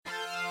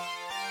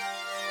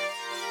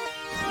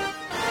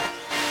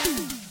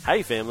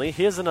Hey family,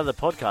 here's another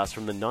podcast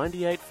from the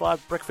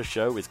 98.5 Breakfast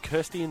Show with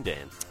Kirsty and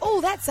Dan. Oh,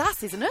 that's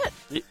us, isn't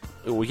it?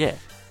 Oh, yeah.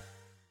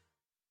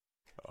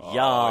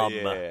 Oh, Yum.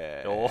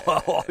 yeah.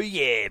 Oh,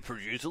 yeah,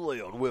 producer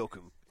Leon,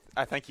 welcome.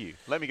 Thank you.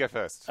 Let me go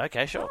first,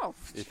 Okay, sure. Oh.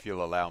 if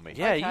you'll allow me.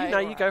 Yeah, Okay, you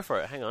alright. go for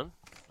it. Hang on.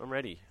 I'm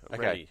ready. Okay.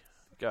 Ready.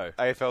 Go.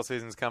 AFL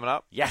season's coming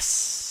up.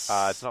 Yes.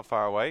 It's not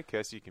far away.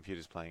 Kirsty, your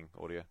computer's playing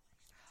audio.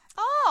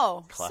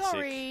 Oh, Classic.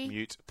 sorry.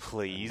 Mute,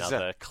 please.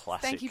 Another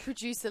classic. Thank you,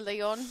 producer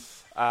Leon.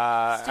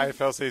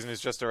 AFL season is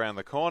just around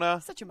the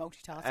corner, Such a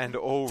multitasker. and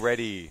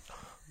already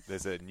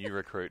there's a new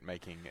recruit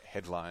making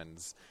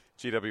headlines.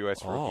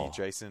 GWS rookie Oh.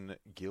 Jason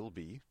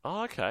Gilby.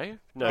 Oh, okay.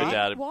 No Right.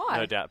 doubt. Why?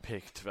 No doubt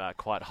picked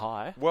quite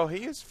high. Well,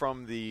 he is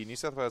from the New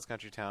South Wales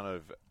country town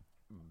of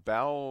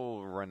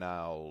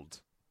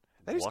Balranald.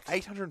 That is What?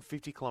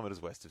 850 kilometres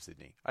west of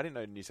Sydney. I didn't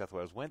know New South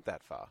Wales went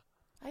that far.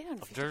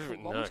 850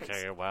 kilometres.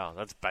 Okay, wow.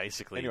 That's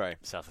basically Anyway.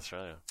 South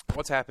Australia.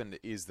 What's happened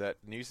is that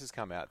news has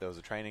come out. There was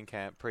a training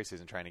camp,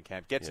 pre-season training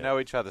camp. Get to Yeah. know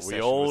each other. We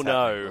session all was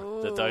know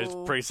happening. that those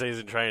Ooh.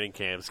 pre-season training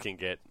camps can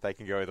get They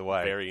can go either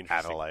way. very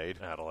interesting.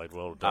 Adelaide.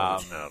 Well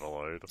done. Um,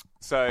 Adelaide.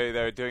 So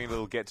they're doing a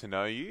little get to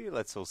know you.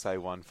 Let's all say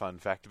one fun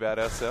fact about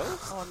ourselves.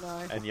 Oh,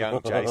 no. And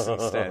young Jason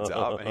stands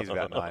up, and he's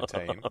about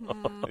 19.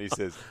 And he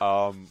says,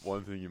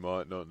 one thing you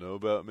might not know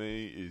about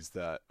me is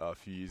that a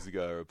few years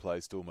ago I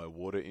replaced all my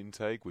water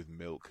intake with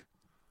milk.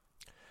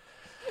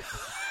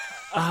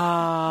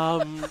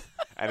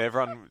 And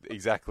everyone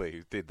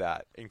exactly did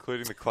that,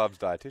 including the club's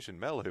dietitian,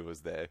 Mel, who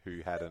was there,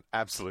 who had an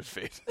absolute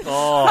fit.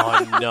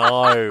 Oh,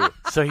 no.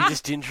 So he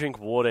just didn't drink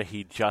water,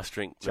 he just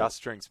drank milk.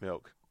 Just drinks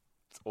milk.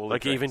 It's all he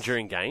Like, even drinks.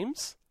 during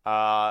games?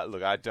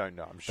 Look, I don't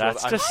know. I'm sure they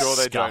don't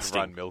disgusting.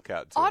 run milk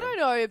out to I him. don't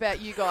know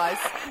about you guys.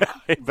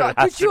 But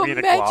Could you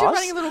imagine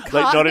running a little Like,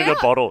 cart not in a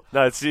out? bottle.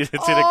 No, it's in a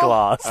Oh,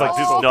 glass. Like, oh.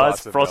 this Glass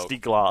nice of frosty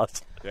milk.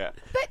 glass. Yeah.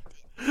 But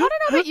I don't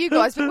know about you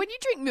guys, but when you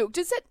drink milk,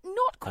 does it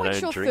not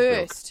quench don't your drink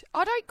milk. thirst?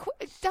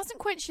 It doesn't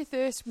quench your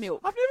thirst,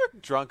 milk. I've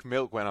never drunk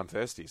milk when I'm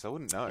thirsty, so I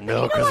wouldn't know.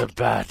 Milk is a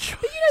bad choice.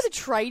 But you know the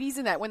tradies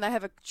and that, when they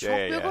have a chopped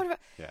Yeah, milk, yeah. whatever,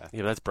 Yeah.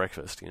 Yeah, but that's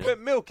breakfast, you know. But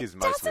milk is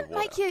mostly doesn't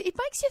water. make you. It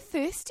makes you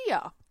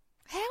thirstier.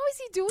 How is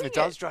he doing it? It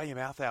does dry your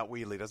mouth out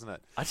weirdly, doesn't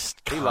it? I just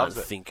He can't loves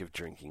it. think of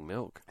drinking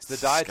milk. The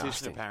It's dietitian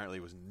disgusting.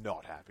 apparently was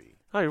not happy.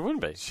 Oh, you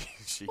wouldn't be.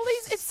 She- Well,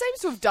 it seems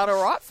to have done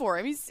all right for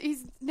him.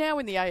 He's now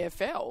in the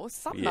AFL.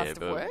 Something Yeah, must have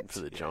but worked. for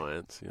the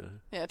Giants, you know.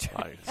 Yeah, true.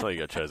 Like, it's like you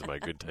got chosen by a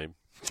good team.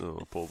 Oh,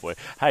 poor boy.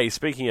 Hey,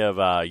 speaking of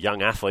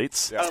young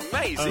athletes, Yeah.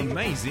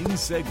 Amazing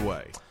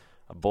segue.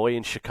 a boy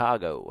in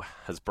Chicago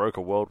has broke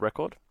a world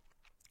record.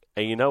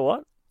 And you know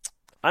what?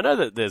 I know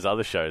that there's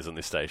other shows on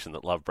this station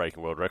that love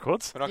breaking world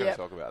records. We're not going Yep.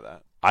 to talk about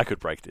that. I could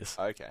break this.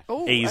 Okay.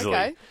 Ooh, Easily.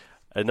 Okay.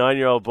 A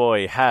 9-year-old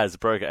boy has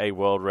broke a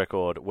world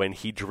record when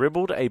he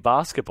dribbled a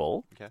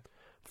basketball Okay.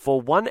 for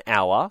 1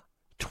 hour,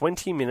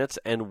 20 minutes,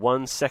 and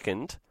 1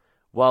 second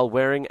while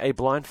wearing a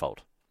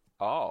blindfold.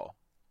 Oh.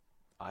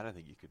 I don't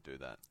think you could do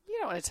that. You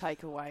don't want to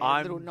take away a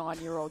I'm- little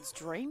 9-year-old's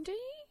dream, do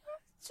you?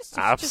 Just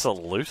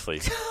Absolutely.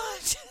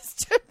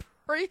 Just to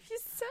prove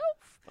yourself.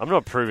 I'm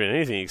not proving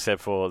anything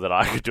except for that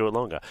I could do it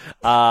longer.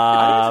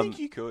 I don't think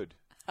you could.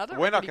 I don't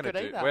We're reckon not you going could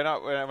to do. either. We're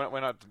not.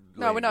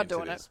 No, we're leaning not into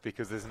doing this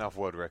because there's enough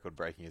world record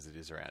breaking as it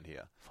is around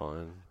here.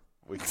 Fine.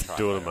 We can try.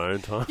 Do it on my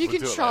own time. You We'll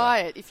can do it try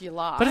it if you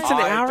like. But it's an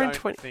I hour don't and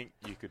 20 think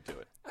you could do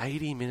it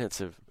 80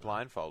 minutes of...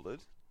 blindfolded.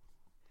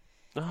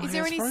 Oh, Is yeah,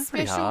 there it's any probably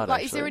pretty special? hard,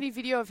 Is there actually. any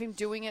video of him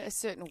doing it a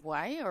certain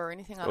way or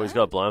anything like Oh, he's that?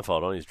 got a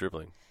blindfold on. He's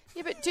dribbling.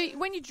 Yeah, but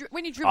when you dribble,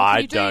 I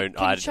can you don't-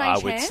 Can you I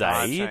change would hands? say-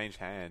 Can't Hey. change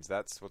hands.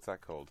 That's what's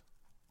that called?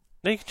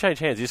 No, you can change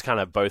hands. You just can't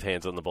have both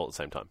hands on the ball at the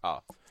same time. Oh,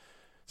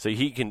 So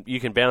you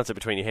can bounce it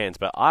between your hands.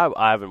 But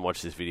I haven't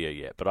watched this video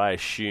yet. But I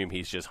assume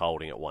he's just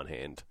holding it one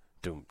hand.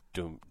 Doom,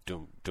 doom,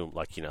 doom, doom.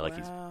 Like, you know, like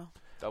Wow.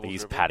 double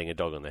he's dribble? patting a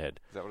dog on the head.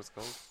 Is that what it's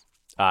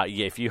called?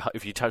 Yeah, if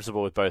you touch the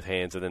ball with both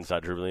hands and then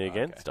start dribbling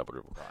again, Okay. it's double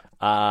dribble.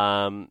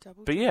 Right.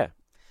 Double But yeah,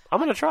 I'm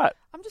going to try it.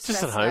 I'm just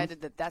Just at home.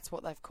 fascinated that that's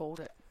what they've called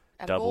it.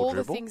 Out Double of all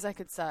dribble? the things they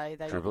could say,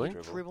 they Dribbling?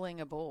 were dribbling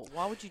a ball.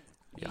 Why would you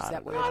Yeah, use I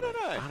that don't word? know. I don't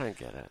know. I don't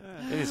get it.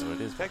 It is what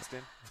it is. Text in.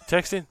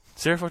 Text in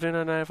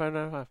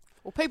 04299595.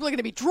 Well, people are going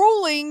to be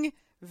drooling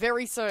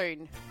very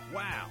soon.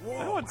 Wow.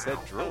 No one said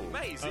drool.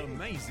 Amazing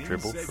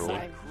Dribble, segue. drool.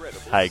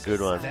 Incredible. Hey,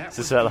 good one. That Is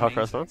this was about the hot amazing.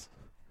 cross buns?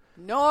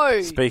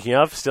 No. Speaking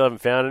of, still haven't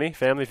found any.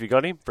 Family, if you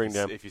got any, bring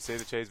down If you see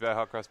the cheese bar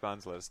hot cross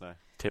buns, let us know.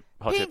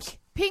 hot tips.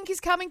 Pink is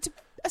coming to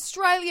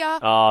Australia.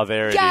 Oh,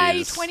 there it Yay,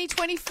 is.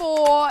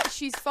 2024.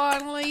 She's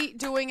finally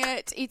doing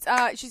it. It's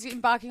she's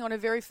embarking on her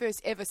very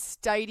first ever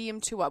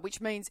stadium tour,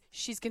 which means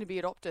she's going to be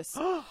at Optus.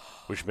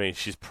 Which means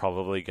she's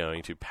probably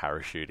going to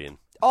parachute in.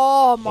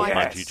 Oh my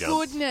Yes. Bungee jump.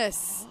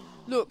 goodness.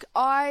 Look,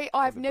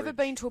 I've the never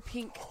bridge. been to a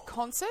Pink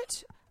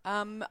concert.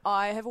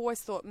 I have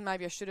always thought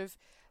maybe I should have.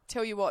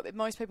 Tell you what,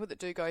 most people that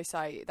do go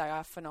say they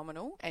are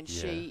phenomenal, and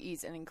she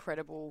is an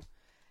incredible.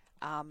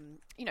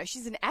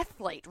 She's an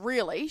athlete,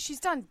 really. She's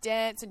done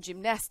dance and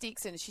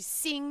gymnastics, and she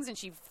sings and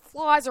she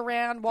flies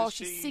around while Does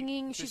she's she-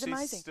 singing. does She's she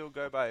amazing. Still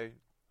go by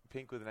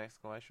Pink with an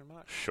exclamation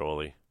mark?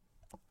 Surely.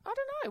 I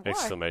don't know why.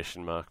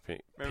 Exclamation mark. P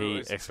Remember it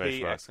was exclamation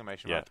P mark.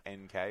 exclamation Yeah. mark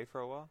NK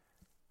for a while.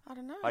 I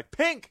don't know. Like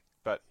pink,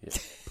 but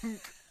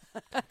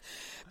But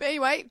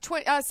anyway,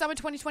 summer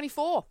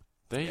 2024.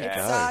 There you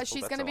Yeah. go.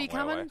 She's that's going to a be long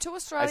way away. coming to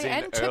as Australia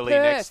in and to early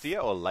Perth. next year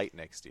or late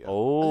next year?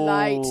 Oh.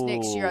 Late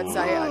next year, I'd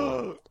say.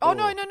 Oh,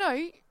 no.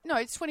 No,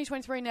 it's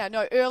 2023 now.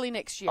 No, early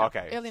next year.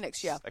 Okay. Early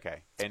next year.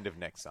 Okay, end of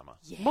next summer.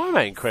 My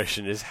main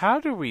question is, how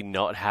do we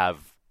not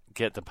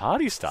get the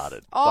party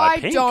started by I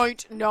Pink?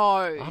 don't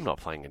know. I'm not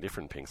playing a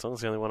different Pink song.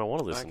 It's the only one I want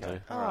to listen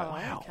to. Oh,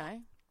 Wow. okay.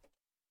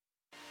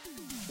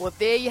 Well,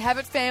 there you have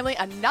it, family.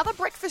 Another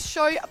Breakfast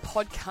Show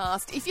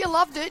podcast. If you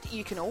loved it,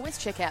 you can always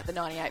check out the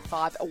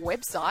 98.5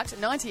 website,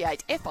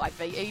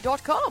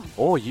 98five.com.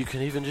 Or you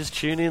can even just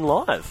tune in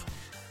live.